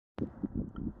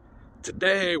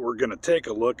Today we're going to take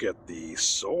a look at the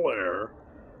SolAire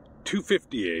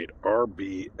 258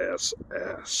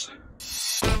 RBSS.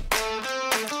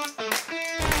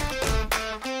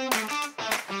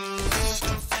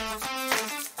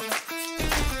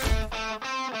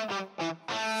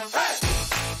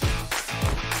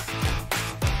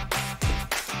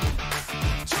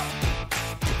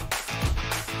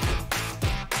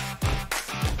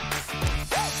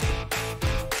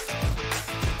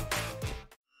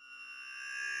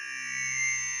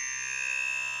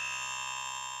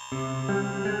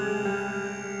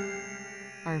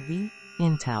 RV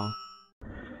Intel.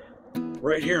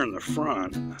 Right here in the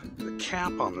front, the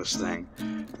cap on this thing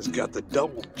has got the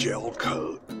double gel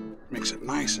coat. Makes it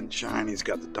nice and shiny. It's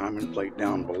got the diamond plate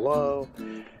down below.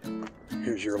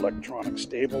 Here's your electronic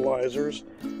stabilizers.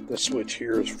 The switch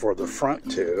here is for the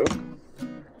front two.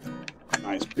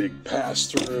 Nice big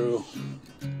pass-through.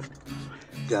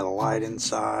 Got a light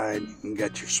inside. You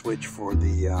got your switch for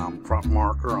the front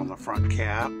marker on the front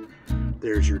cap.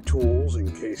 There's your tools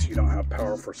in case you don't have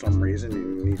power for some reason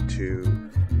and you need to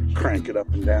crank it up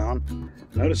and down.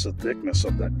 Notice the thickness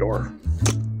of that door.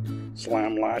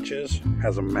 Slam latches,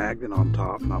 has a magnet on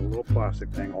top, not a little plastic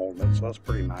thing holding it, so that's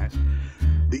pretty nice.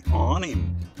 The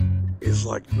awning is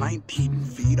like 19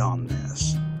 feet on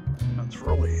this. That's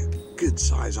really a good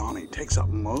size awning. It takes up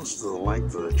most of the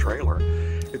length of the trailer.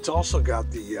 It's also got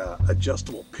the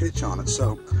adjustable pitch on it,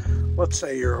 so let's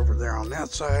say you're over there on that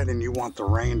side and you want the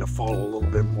rain to fall a little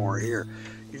bit more here.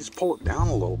 You just pull it down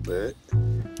a little bit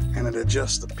and it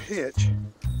adjusts the pitch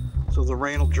so the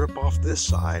rain will drip off this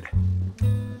side.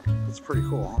 That's pretty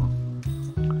cool, huh?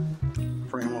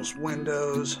 Frameless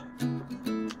windows.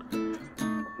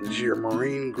 There's your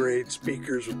marine grade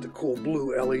speakers with the cool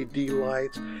blue LED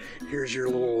lights. Here's your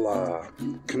little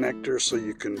connector so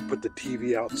you can put the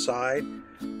TV outside.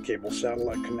 Cable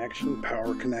satellite connection,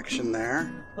 power connection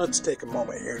there. Let's take a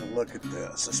moment here to look at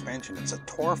the suspension. It's a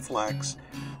Torflex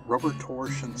rubber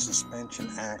torsion suspension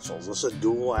axles. This is a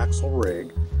dual axle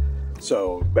rig,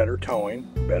 so better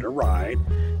towing, better ride.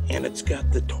 And it's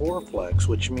got the Torflex,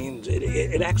 which means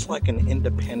it acts like an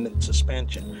independent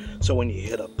suspension. So when you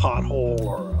hit a pothole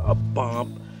or a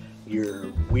bump, your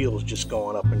wheels just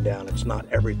going up and down. It's not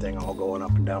everything all going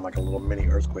up and down like a little mini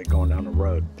earthquake going down the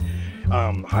road.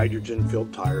 Hydrogen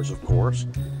filled tires, of course.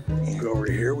 And go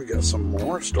over here, we got some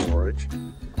more storage.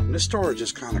 And this storage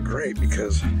is kind of great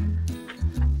because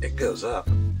it goes up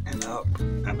and up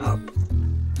and up.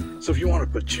 So if you want to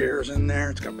put chairs in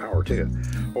there, it's got power too.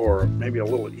 Or maybe a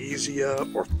little easy up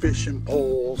or fishing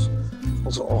poles.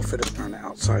 Those will all fit in there in the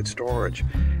outside storage.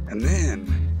 And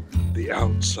then the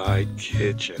outside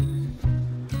kitchen.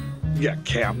 You got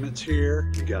cabinets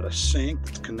here. You got a sink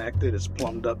that's connected. It's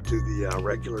plumbed up to the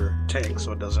regular tank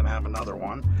so it doesn't have another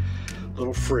one.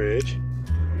 Little fridge.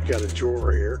 You got a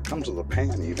drawer here. Comes with a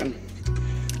pan even.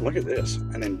 Look at this.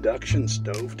 An induction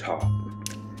stove top.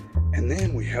 And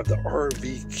then we have the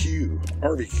RVQ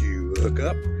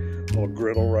hookup, little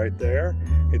griddle right there.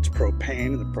 It's propane,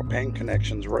 and the propane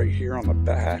connection's right here on the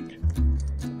back.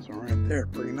 So right there,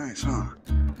 pretty nice, huh?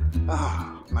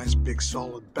 Ah, nice big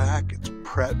solid back. It's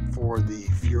prepped for the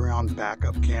Furrion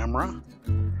backup camera.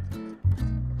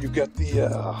 You've got the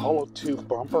hollow tube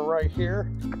bumper right here,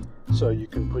 so you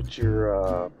can put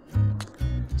your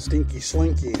Stinky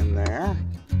Slinky in there.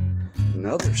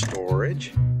 Another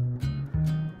storage.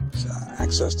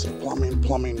 Access to the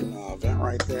plumbing vent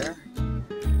right there.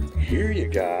 Here you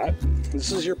got,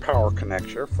 this is your power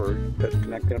connector for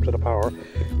connecting up to the power.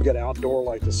 You got outdoor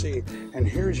light to see, and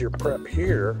here's your prep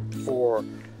here for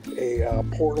a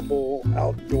portable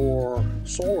outdoor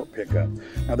solar pickup.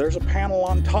 Now there's a panel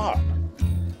on top,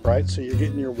 right? So you're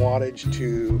getting your wattage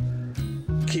to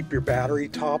keep your battery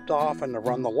topped off and to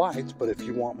run the lights, but if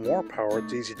you want more power,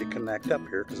 it's easy to connect up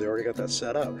here because they already got that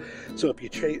set up. So if you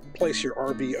place your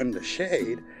RV under the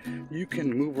shade, you can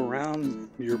move around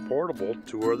your portable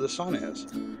to where the sun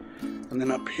is. And then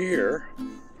up here,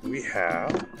 we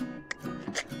have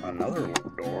another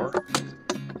little door,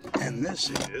 and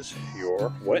this is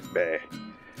your wet bay.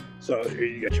 So here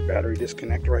you got your battery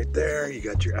disconnect right there. You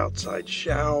got your outside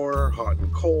shower, hot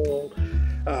and cold.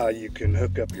 You can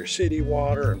hook up your city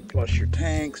water and flush your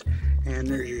tanks, and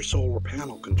there's your solar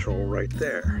panel control right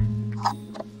there.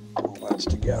 All that's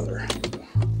together.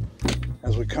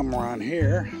 As we come around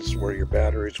here, this is where your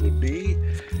batteries would be.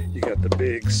 You got the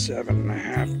big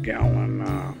 7.5 gallon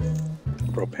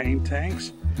propane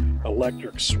tanks,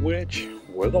 electric switch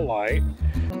with a light.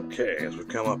 Okay, as we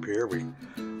come up here, we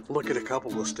look at a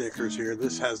couple of stickers here.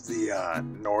 This has the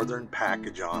Northern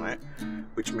package on it,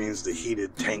 which means the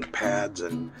heated tank pads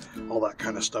and all that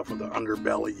kind of stuff with the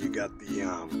underbelly. You got the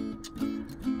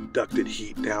ducted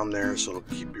heat down there, so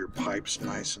it'll keep your pipes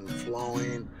nice and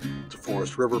flowing. It's a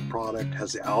Forest River product,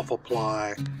 has the Alpha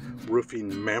Ply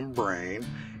roofing membrane,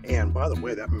 and by the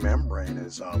way, that membrane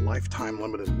is a lifetime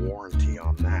limited warranty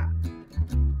on that.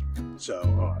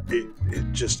 So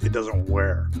it doesn't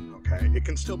wear. Okay, it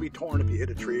can still be torn if you hit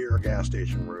a tree or a gas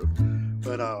station roof,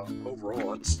 but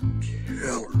overall it's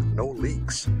killer. No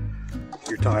leaks.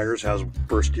 Your tires has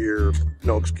first year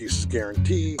no excuses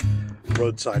guarantee,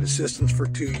 roadside assistance for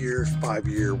 2 years,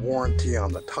 5-year warranty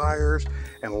on the tires,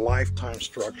 and lifetime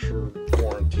structure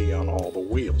warranty on all the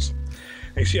wheels.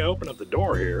 And you see, I open up the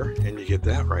door here, and you get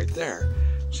that right there.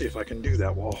 See if I can do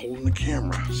that while holding the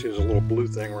camera. See, there's a little blue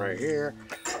thing right here.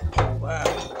 Pull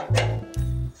that.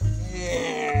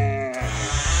 Yeah.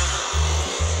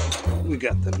 We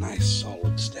got the nice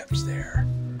solid steps there.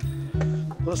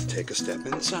 Let's take a step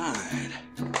inside.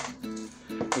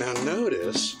 Now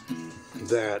notice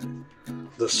that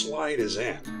the slide is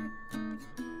in.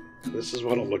 This is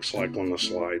what it looks like when the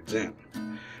slide's in.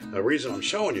 The reason I'm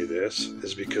showing you this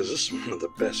is because this is one of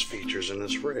the best features in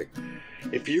this rig.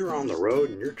 If you're on the road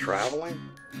and you're traveling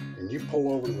and you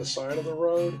pull over to the side of the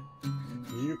road,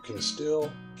 you can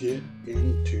still get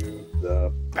into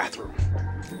the bathroom.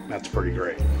 That's pretty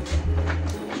great.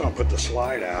 So I'll put the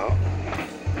slide out.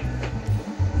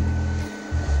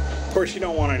 Of course, you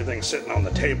don't want anything sitting on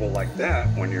the table like that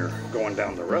when you're going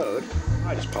down the road.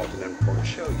 I just popped it in for to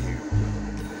show you.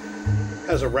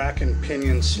 Has a rack and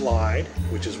pinion slide,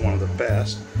 which is one of the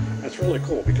best. That's really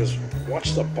cool because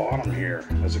watch the bottom here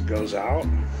as it goes out.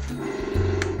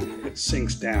 It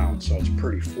sinks down, so it's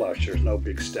pretty flush. There's no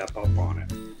big step up on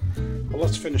it. Well,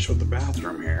 let's finish with the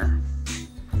bathroom here.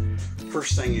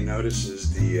 First thing you notice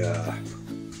is the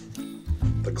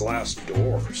glass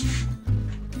doors.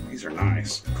 These are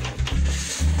nice.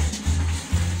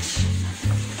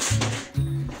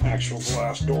 Actual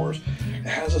glass doors. It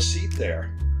has a seat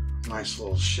there. Nice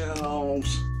little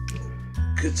shelves.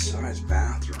 Good sized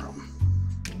bathroom.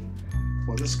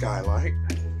 What does this guy like?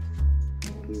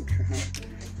 Okay.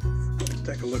 Let's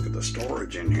take a look at the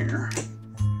storage in here.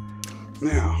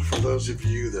 Now, for those of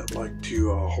you that like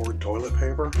to hoard toilet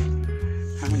paper,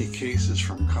 how many cases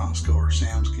from Costco or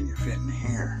Sam's can you fit in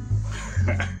here?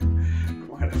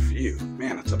 Quite a few.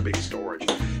 Man, it's a big storage.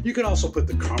 You can also put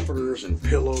the comforters and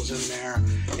pillows in there,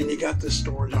 and you got this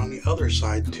storage on the other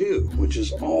side too, which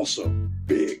is also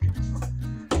big.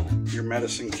 Your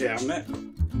medicine cabinet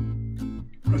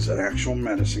is an actual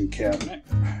medicine cabinet.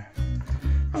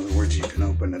 In other words, you can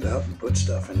open it up and put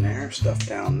stuff in there, stuff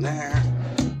down there.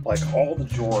 Like all the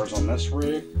drawers on this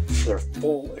rig, they're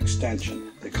full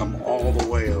extension. They come all the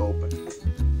way open.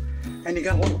 And you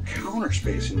got a little counter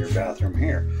space in your bathroom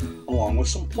here, along with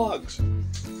some plugs.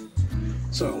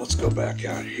 So let's go back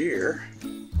out here.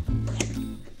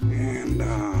 And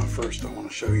first I want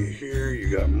to show you here,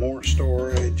 you got more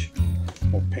storage,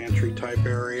 little pantry type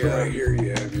area. So right here you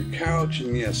have your couch,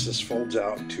 and yes, this folds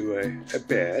out to a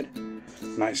bed.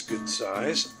 Nice, good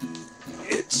size.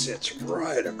 It sits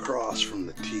right across from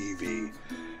the TV.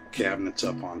 Cabinets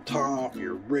up on top,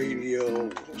 your radio,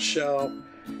 little shelf,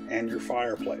 and your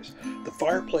fireplace. The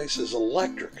fireplace is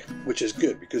electric, which is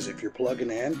good because if you're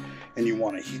plugging in and you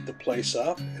want to heat the place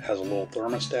up, it has a little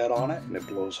thermostat on it and it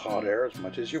blows hot air as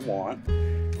much as you want,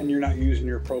 and you're not using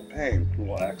your propane. A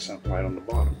little accent light on the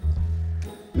bottom.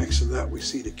 Next to that we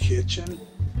see the kitchen,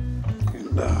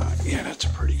 and yeah, that's a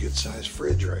pretty good sized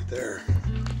fridge right there.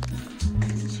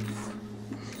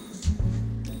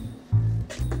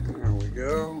 There we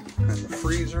go, and the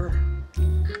freezer.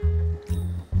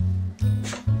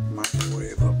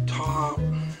 Microwave up top.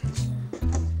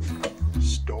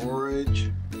 Storage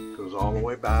goes all the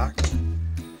way back.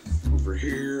 Over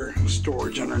here,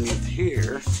 storage underneath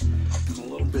here. A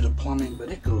little bit of plumbing,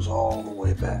 but it goes all the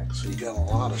way back. So you got a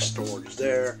lot of storage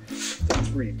there. The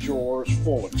 3 drawers,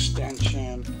 full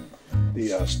extension.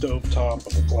 The stove top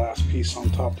with a glass piece on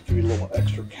top to give you a little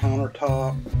extra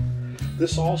countertop.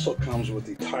 This also comes with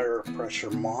the tire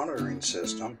pressure monitoring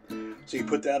system. So you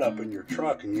put that up in your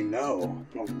truck, and you know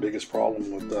the biggest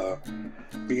problem with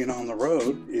being on the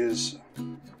road is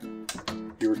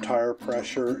your tire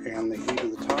pressure and the heat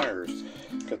of the tires.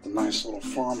 Got the nice little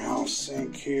farmhouse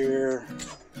sink here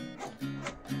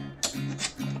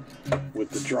with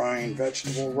the drying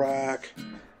vegetable rack.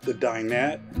 The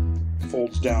dinette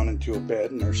folds down into a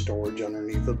bed, and there's storage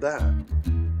underneath of that.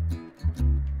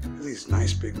 These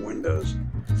nice big windows,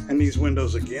 and these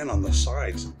windows again on the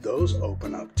sides, those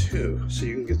open up too, so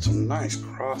you can get some nice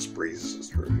cross breezes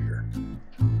through here.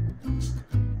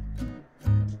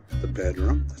 The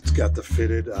bedroom, it's got the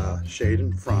fitted shade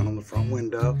in front on the front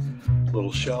window,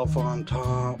 little shelf on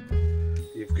top.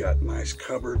 You've You've got nice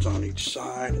cupboards on each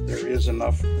side. There is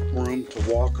enough room to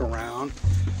walk around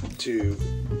to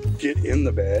get in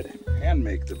the bed and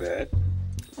make the bed.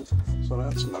 So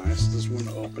that's nice. This one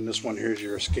open. This one here's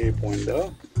your escape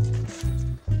window.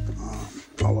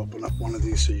 I'll open up one of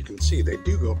these so you can see they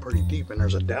do go pretty deep, and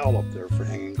there's a dowel up there for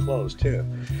hanging clothes too.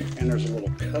 And there's a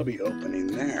little cubby opening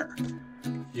there.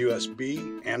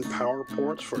 USB and power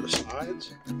ports for the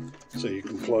sides, so you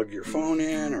can plug your phone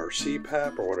in or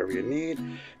CPAP or whatever you need.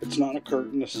 It's not a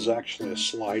curtain. This is actually a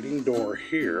sliding door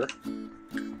here.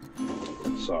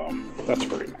 So that's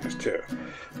pretty nice too.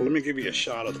 Well, let me give you a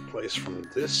shot of the place from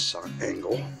this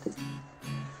angle.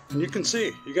 And you can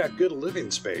see you got good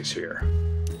living space here.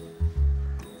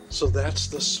 So that's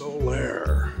the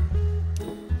SolAire.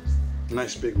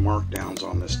 Nice big markdowns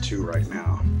on this too right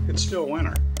now. It's still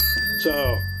winter.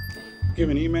 So give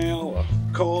an email,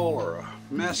 a call, or a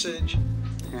message,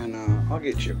 and I'll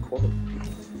get you a quote.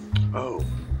 Oh,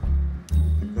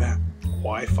 like that.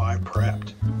 Wi-Fi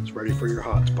prepped. It's ready for your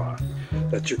hotspot.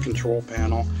 That's your control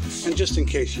panel. And just in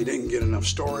case you didn't get enough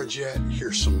storage yet,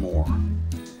 here's some more.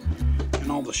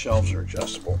 And all the shelves are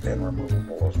adjustable and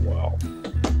removable as well.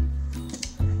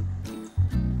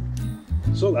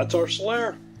 So that's our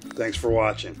SolAire. Thanks for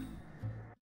watching.